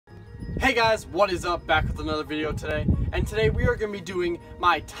Hey guys, what is up? Back with another video today, and today we are going to be doing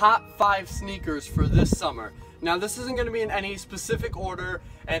my top 5 sneakers for this summer. Now this isn't going to be in any specific order,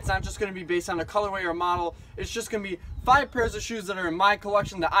 and it's not just going to be based on a colorway or model. It's just going to be 5 pairs of shoes that are in my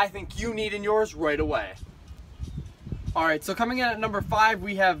collection that I think you need in yours right away. Alright, so coming in at number 5,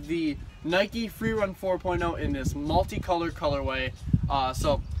 we have the Nike Freerun 4.0 in this multicolored colorway.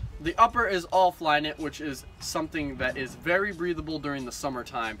 So the upper is all Flyknit, which is something that is very breathable during the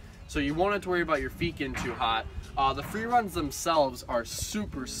summertime. So you won't have to worry about your feet getting too hot. The Freeruns themselves are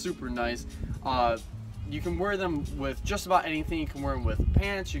super nice. You can wear them with just about anything. You can wear them with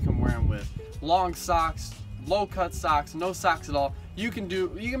pants, you can wear them with long socks, low cut socks, no socks at all. You can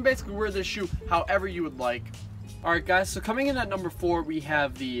basically wear this shoe however you would like. Alright guys, so coming in at number 4, we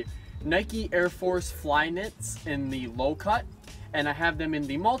have the Nike Air Force Flyknits in the low cut, and I have them in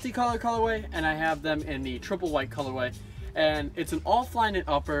the multicolor colorway, and I have them in the triple white colorway. And it's an all Flyknit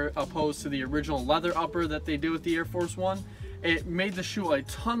upper opposed to the original leather upper that they did with the Air Force One. It made the shoe a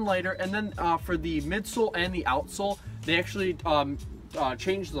ton lighter, and then for the midsole and the outsole, they actually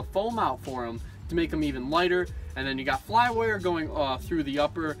changed the foam out for them to make them even lighter. And then you got Flywire going through the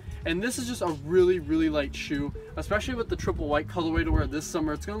upper, and this is just a really light shoe, especially with the triple white colorway to wear this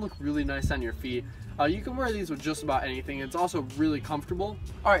summer. It's gonna look really nice on your feet. You can wear these with just about anything. It's also really comfortable.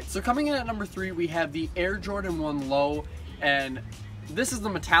 Alright, so coming in at number 3, we have the Air Jordan 1 Low, and this is the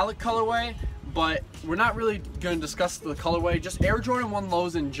metallic colorway, but we're not really going to discuss the colorway, just Air Jordan 1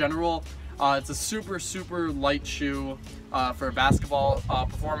 Lows in general. It's a super light shoe for a basketball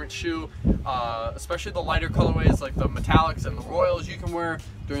performance shoe, especially the lighter colorways like the metallics and the royals you can wear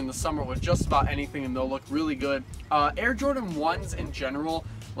during the summer with just about anything, and they'll look really good. Air Jordan 1s in general,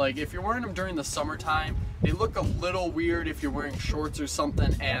 like if you're wearing them during the summertime, they look a little weird if you're wearing shorts or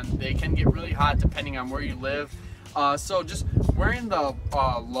something, and they can get really hot depending on where you live. So just wearing the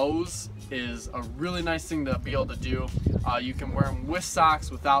lows is a really nice thing to be able to do. You can wear them with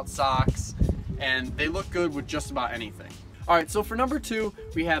socks, without socks, and they look good with just about anything. Alright, so for number 2,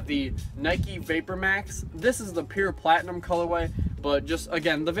 we have the Nike Vapor Max. This is the pure platinum colorway, but just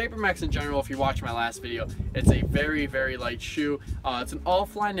again, the Vapor Max in general, if you watch my last video, it's a very light shoe. It's an all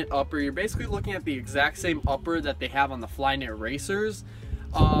Flyknit upper. You're basically looking at the exact same upper that they have on the Flyknit Racers.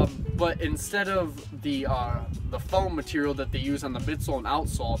 But instead of the foam material that they use on the midsole and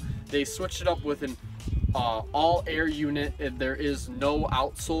outsole, they switched it up with an all air unit. There is no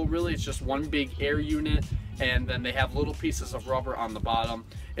outsole really, it's just one big air unit, and then they have little pieces of rubber on the bottom.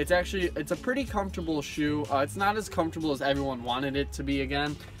 It's a pretty comfortable shoe. It's not as comfortable as everyone wanted it to be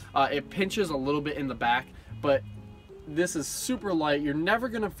again. It pinches a little bit in the back, but this is super light. You're never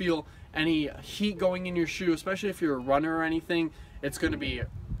gonna feel any heat going in your shoe, especially if you're a runner or anything.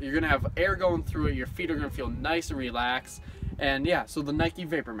 You're gonna have air going through it, your feet are gonna feel nice and relaxed. And yeah, so the Nike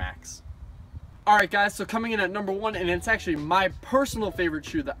Vapor Max. Alright guys, so coming in at number 1, and it's actually my personal favorite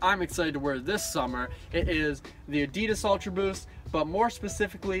shoe that I'm excited to wear this summer, it is the Adidas Ultra Boost, but more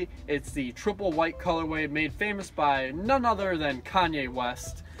specifically, it's the triple white colorway made famous by none other than Kanye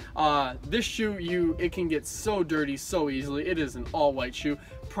West. This shoe, it can get so dirty so easily. It is an all white shoe.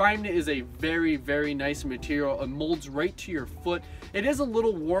 Primeknit is a very nice material. It molds right to your foot. It is a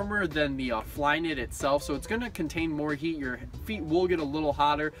little warmer than the Flyknit itself, so it's going to contain more heat. Your feet will get a little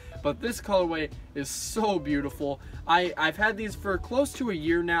hotter, but this colorway is so beautiful. I've had these for close to a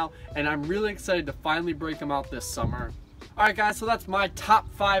year now, and I'm really excited to finally break them out this summer. Alright guys, so that's my top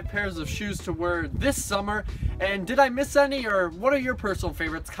 5 pairs of shoes to wear this summer. And did I miss any, or what are your personal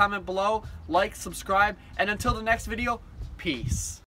favorites? Comment below, like, subscribe, and until the next video, peace.